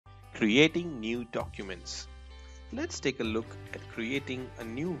Creating new documents. Let's take a look at creating a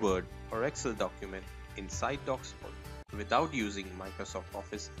new Word or Excel document inside Docsvault without using Microsoft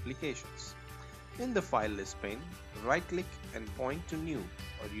Office applications. In the File List pane, right-click and point to New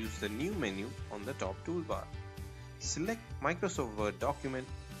or use the New menu on the top toolbar. Select Microsoft Word document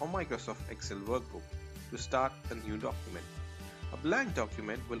or Microsoft Excel workbook to start a new document. A blank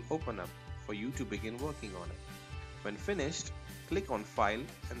document will open up for you to begin working on it. When finished, click on File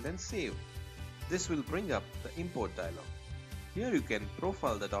and then Save. This will bring up the Import dialog. Here you can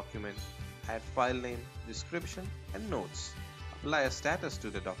profile the document, add file name, description and notes, apply a status to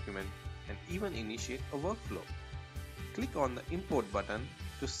the document and even initiate a workflow. Click on the Import button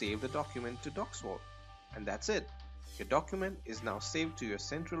to save the document to Docsvault. And that's it. Your document is now saved to your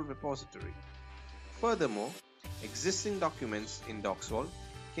central repository. Furthermore, existing documents in Docsvault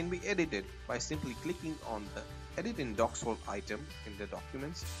can be edited by simply clicking on the Edit in Docsvault item in the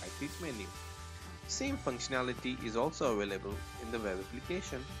Documents right-click menu. Same functionality is also available in the web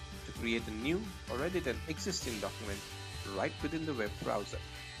application to create a new or edit an existing document right within the web browser.